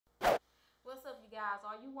guys,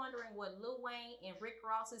 are you wondering what Lil Wayne and Rick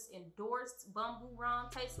Ross's endorsed Bumbu Rum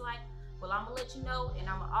tastes like? Well, I'm gonna let you know, and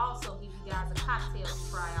I'm gonna also give you guys a cocktail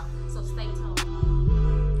to try out, so stay tuned.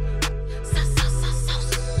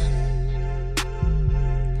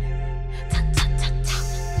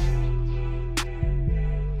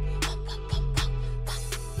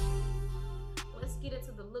 Let's get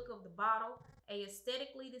into the look of the bottle.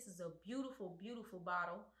 Aesthetically, this is a beautiful, beautiful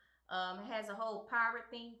bottle. It has a whole pirate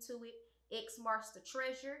theme to it. X marks the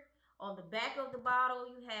treasure. On the back of the bottle,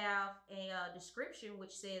 you have a description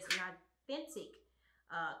which says an authentic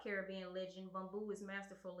Caribbean legend. Bumbu is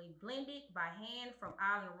masterfully blended by hand from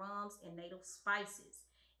island rums and native spices.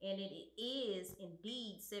 And it is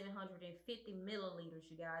indeed 750 milliliters,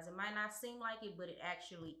 you guys. It might not seem like it, but it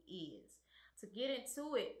actually is. To get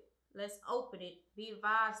into it, let's open it. Be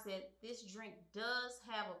advised that this drink does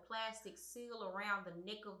have a plastic seal around the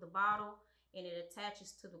neck of the bottle and it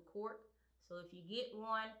attaches to the cork. So if you get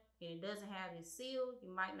one and it doesn't have this seal, you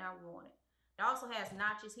might not want it. It also has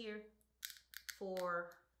notches here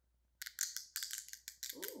for,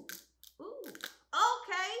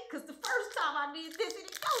 okay, because the first time I did this, it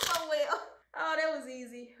didn't go so well. Oh, that was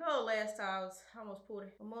easy. Oh, last time I almost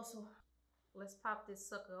pulled a muscle. Let's pop this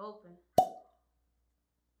sucker open. I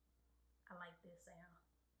like this sound.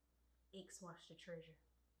 X marks the treasure.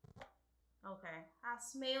 Okay, I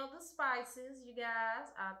smell the spices, you guys.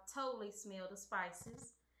 I totally smell the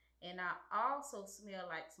spices. And I also smell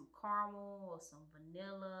like some caramel or some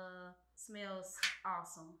vanilla. Smells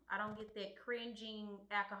awesome. I don't get that cringing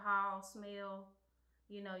alcohol smell,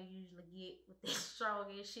 you know, you usually get with this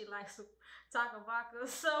strong ass shit like some taco vodka.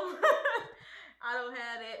 So I don't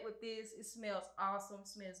have that with this. It smells awesome,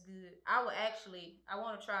 smells good. I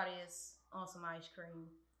want to try this on some ice cream.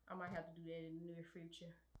 I might have to do that in the near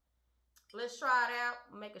future. Let's try it out,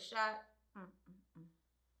 make a shot.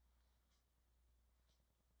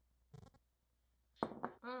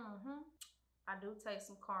 I do taste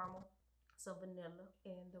some caramel, some vanilla,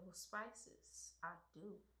 and those spices. I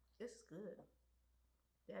do. This is good.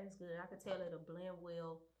 That is good. I can tell it'll blend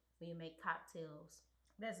well when you make cocktails.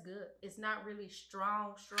 That's good. It's not really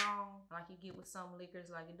strong like you get with some liquors.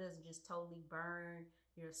 Like it doesn't just totally burn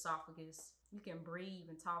your esophagus. You can breathe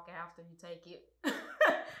and talk after you take it.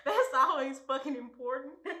 That's always fucking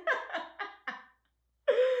important.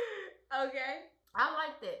 Okay. I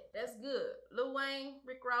like that. That's good. Lil Wayne,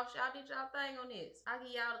 Rick Ross, y'all did y'all thing on this. I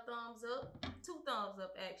give y'all a thumbs up. 2 thumbs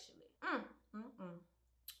up, actually.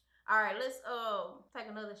 All right, let's take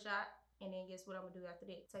another shot. And then guess what I'm going to do after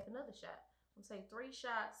that? Take another shot. I'm going to take 3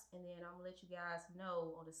 shots. And then I'm going to let you guys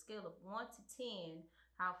know on a scale of 1 to 10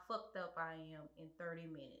 how fucked up I am in 30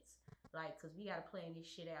 minutes. Like, because we got to plan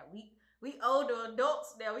this shit out. We older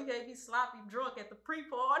adults now. We can't be sloppy drunk at the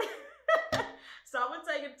pre-party. So I'm going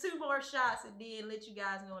to take 2 more shots and then let you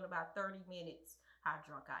guys know in about 30 minutes how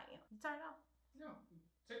drunk I am. You turn it off? No.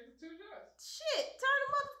 Take the 2 shots. Shit. Turn the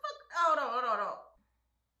motherfucker. Hold on.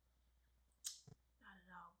 Not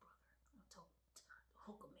at all, brother. I'm told the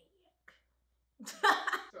hookah maniac.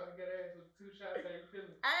 So I gotta ask, with 2 shots, how you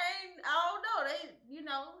feeling? I don't know. They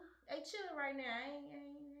chilling right now. I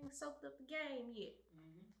ain't soaked up the game yet.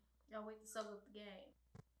 Y'all wait to soak up the game.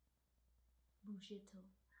 Bullshit too.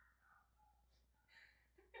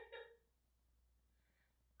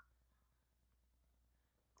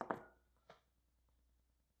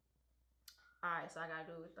 Alright, so I gotta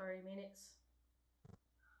do it with 30 minutes.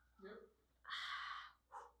 Yep.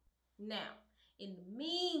 Now, in the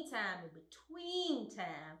meantime, in between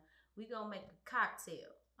time, we gonna make a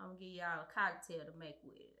cocktail. I'm gonna give y'all a cocktail to make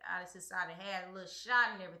with it. I just decided to have a little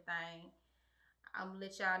shot and everything. I'm gonna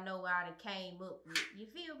let y'all know what I done came up with. You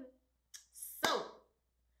feel me? So,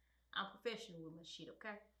 I'm professional with my shit,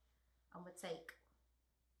 okay? I'm gonna take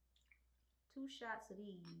 2 shots of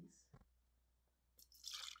these.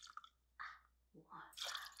 1.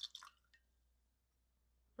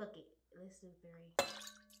 Fuck it. Let's do 3.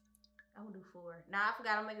 I'm gonna do 4. Nah, I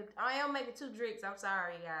forgot I am making 2 drinks. I'm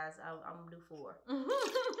sorry, guys. I'm gonna do 4.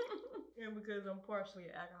 And because I'm partially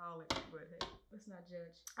an alcoholic, but hey, let's not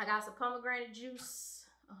judge. I got some pomegranate juice.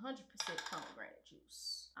 100% pomegranate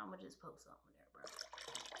juice. I'm gonna just post some in there, bro.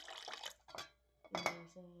 You know what I'm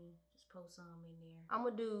saying? Just post some in there. I'm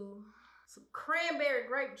gonna do some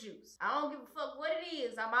cranberry-grape juice. I don't give a fuck what it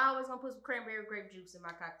is. I'm always gonna put some cranberry-grape juice in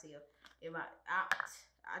my cocktail. I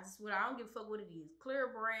don't give a fuck what it is. Clear,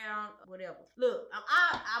 brown, whatever. Look, I'm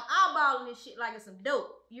eyeballing this shit like it's some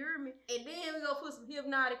dope. You hear me? And then we gonna put some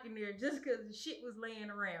Hpnotiq in there just cause the shit was laying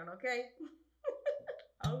around, okay?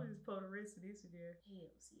 I will just put the rest of this in there.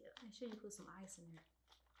 Hells yeah. Make sure you put some ice in there.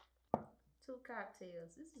 2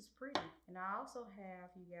 cocktails. This is pretty. And I also have,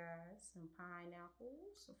 you guys, some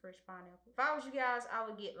pineapples, some fresh pineapple. If I was you guys, I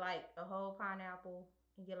would get like a whole pineapple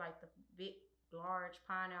and get like the big, large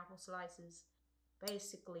pineapple slices.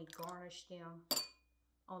 Basically garnish them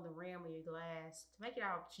on the rim of your glass to make it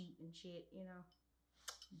all cute and shit, you know.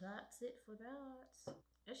 That's it for that.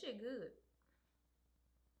 That shit good.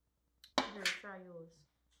 Here, try yours.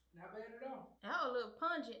 Not bad at all. That was a little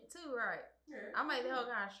pungent too, right? Yeah. I made the whole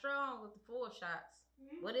kind of strong with the 4 shots.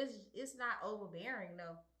 Mm-hmm. But it's not overbearing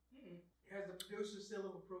though. Mm-hmm. It has the producer's seal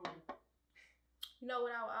of approval. You know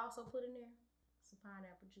what I would also put in there? Some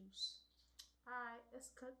pineapple juice. Alright, that's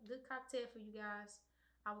a good cocktail for you guys.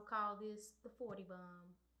 I would call this the 40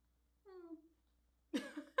 bomb.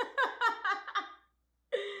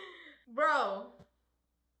 Bro,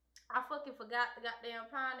 I fucking forgot the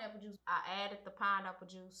goddamn pineapple juice. I added the pineapple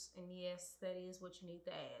juice, and yes, that is what you need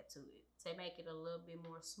to add to it to make it a little bit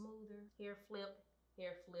more smoother. Hair flip,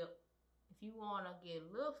 hair flip. If you want to get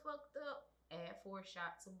a little fucked up, add 4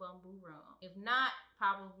 shots of Bumbu Rum. If not,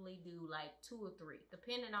 probably do like 2 or 3,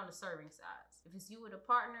 depending on the serving size. If it's you with a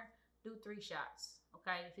partner, do 3 shots.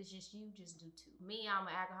 Okay, if it's just you, just do 2. Me, I'm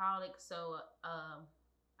an alcoholic, so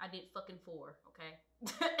I did fucking 4. Okay.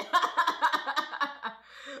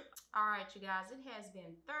 All right, you guys, it has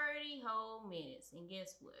been 30 whole minutes, and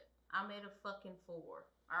guess what? I'm at a fucking 4.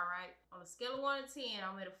 All right, on a scale of 1 to 10,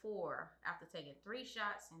 I'm at a 4. After taking 3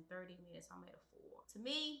 shots in 30 minutes, I'm at a 4. To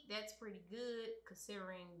me, that's pretty good,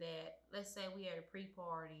 considering that, let's say we had a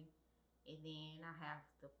pre-party, and then I have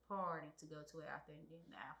the party to go to after, and then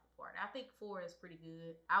the after party. I think 4 is pretty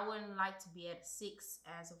good. I wouldn't like to be at a 6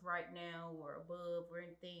 as of right now, or above, or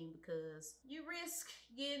anything, because you risk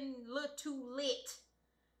getting a little too lit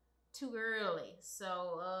too early.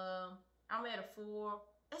 So I'm at a 4.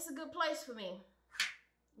 It's a good place for me,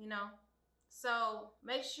 you know. So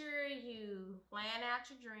make sure you plan out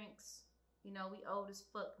your drinks. You know, we old as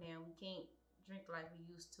fuck now. We can't drink like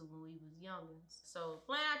we used to when we was youngins. So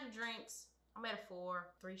plan out your drinks. I'm at a 4,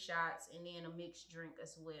 3 shots, and then a mixed drink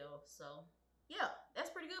as well. So yeah, that's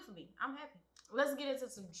pretty good for me. I'm happy. Let's get into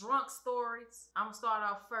some drunk stories. I'm gonna start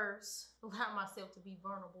off first. Allow myself to be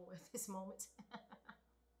vulnerable at this moment.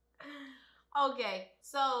 Okay,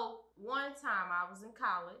 so one time I was in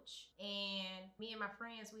college, and me and my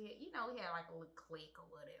friends, we had like a little clique or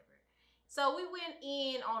whatever. So we went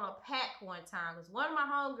in on a pack one time because one of my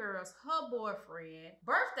homegirls, her boyfriend,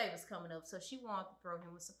 birthday was coming up, so she wanted to throw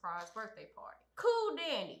him a surprise birthday party. Cool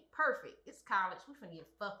dandy, perfect. It's college, we finna get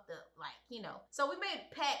fucked up, like, you know. So we made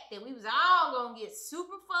a pact that we was all gonna get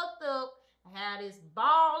super fucked up and have this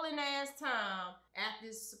balling ass time at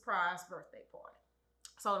this surprise birthday party.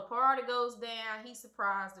 So the party goes down, he's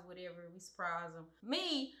surprised or whatever, we surprise him.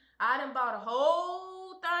 Me, I done bought a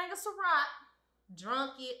whole thing of Ciroc,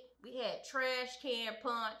 drunk it. We had trash can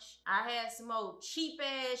punch. I had some old cheap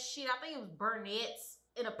ass shit. I think it was Burnett's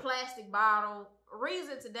in a plastic bottle.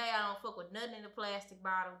 Reason today I don't fuck with nothing in a plastic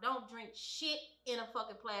bottle. Don't drink shit in a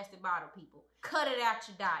fucking plastic bottle, people. Cut it out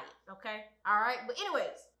your diet, okay? All right, but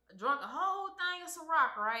anyways, I drunk a whole thing of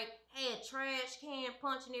Ciroc, right? Had trash can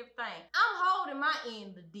punch and everything. I'm holding my end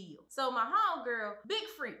of the deal. So my homegirl, big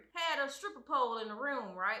freak, had a stripper pole in the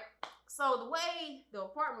room, right? So the way the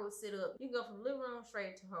apartment was set up, you can go from the living room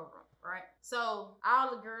straight to her room, right? So all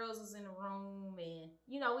the girls was in the room, and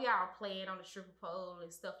you know, we all playing on the stripper pole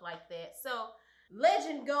and stuff like that. So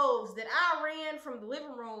legend goes that I ran from the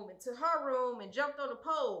living room into her room and jumped on the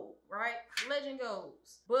pole, right? Legend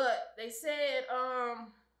goes. But they said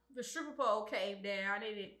the stripper pole came down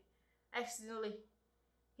and it accidentally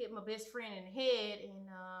hit my best friend in the head, and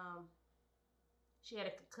she had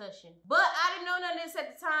a concussion. But I didn't know none of this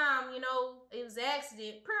at the time, you know. It was an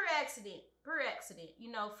accident, pure accident,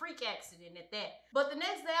 you know, freak accident at that. But the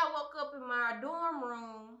next day I woke up in my dorm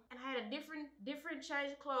room and I had a different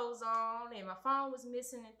change of clothes on, and my phone was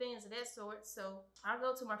missing and things of that sort. So I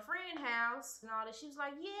go to my friend's house and all that. She was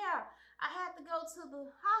like, yeah, I had to go to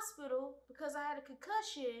the hospital because I had a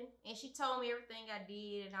concussion. And she told me everything I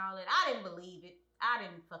did and all that. I didn't believe it. I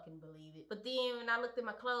didn't fucking believe it. But then when I looked at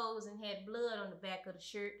my clothes and had blood on the back of the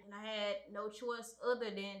shirt, and I had no choice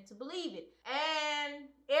other than to believe it. And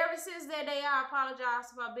ever since that day, I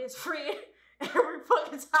apologize to my best friend every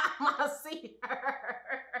fucking time I see her.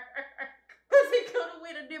 Because it could have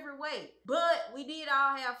went a different way. But we did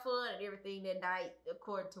all have fun and everything that night,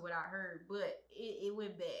 according to what I heard. But it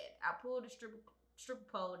went bad. I pulled the stripper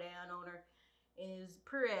pole down on her. And it was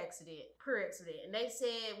pure accident. And they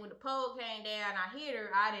said when the pole came down, I hit her,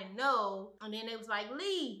 I didn't know. And then it was like,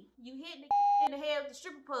 Lee, you hit the in the head with the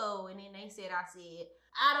stripper pole. And then they said, I said,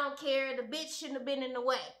 I don't care, the bitch shouldn't have been in the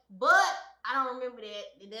way. But I don't remember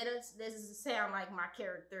that. That doesn't sound like my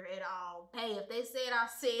character at all. Hey, if they said I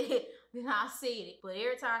said it, then I said it. But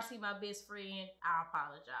every time I see my best friend, I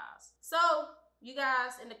apologize. So, you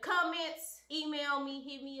guys, in the comments, email me,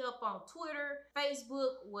 hit me up on Twitter,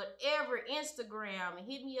 Facebook, whatever, Instagram, and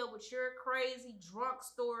hit me up with your crazy drunk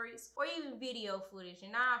stories or even video footage,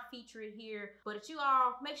 and I'll feature it here. But you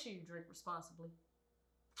all, make sure you drink responsibly.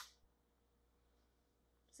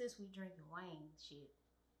 Since we drinking Wayne shit,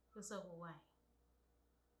 what's up with Wayne?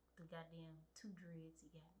 The goddamn 2 dreads he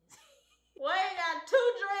got in his head. Wayne got 2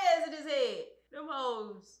 dreads in his head. Them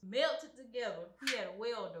hoes melted together. He had a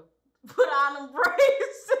welder. Put on them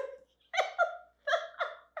braids.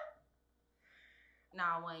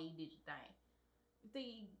 Nah, Wayne, you did your thing. You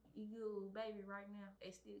think you good with baby right now? They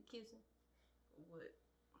still kissing? Or what?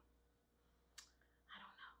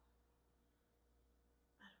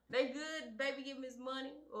 They good, baby give him his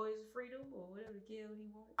money or his freedom or whatever the hell he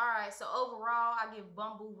wants. Alright, so overall, I give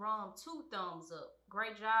Bumbu Rum 2 thumbs up.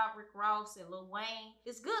 Great job, Rick Ross and Lil Wayne.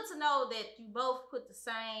 It's good to know that you both put the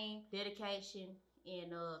same dedication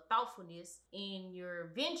and thoughtfulness in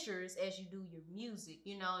your ventures as you do your music.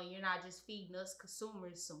 You know, and you're not just feeding us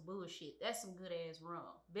consumers some bullshit. That's some good ass rum.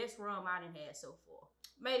 Best rum I done had so far.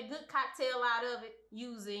 Made a good cocktail out of it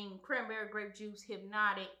using cranberry-grape juice,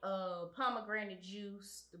 Hpnotiq, pomegranate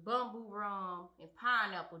juice, the Bumbu Rum, and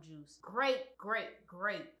pineapple juice. Great, great,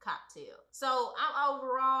 great cocktail. So I'm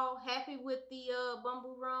overall happy with the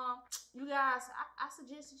Bumbu Rum. You guys, I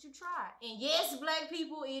suggest that you try it. And yes, black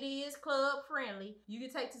people, it is club friendly. You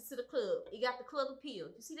can take this to the club. It got the club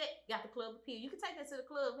appeal. You see that? Got the club appeal. You can take that to the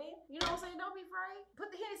club, man. You know what I'm saying? Don't be afraid.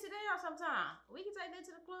 Put the Hennessy down sometime. We can take that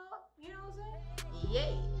to the club. You know what I'm saying?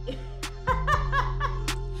 Yeah.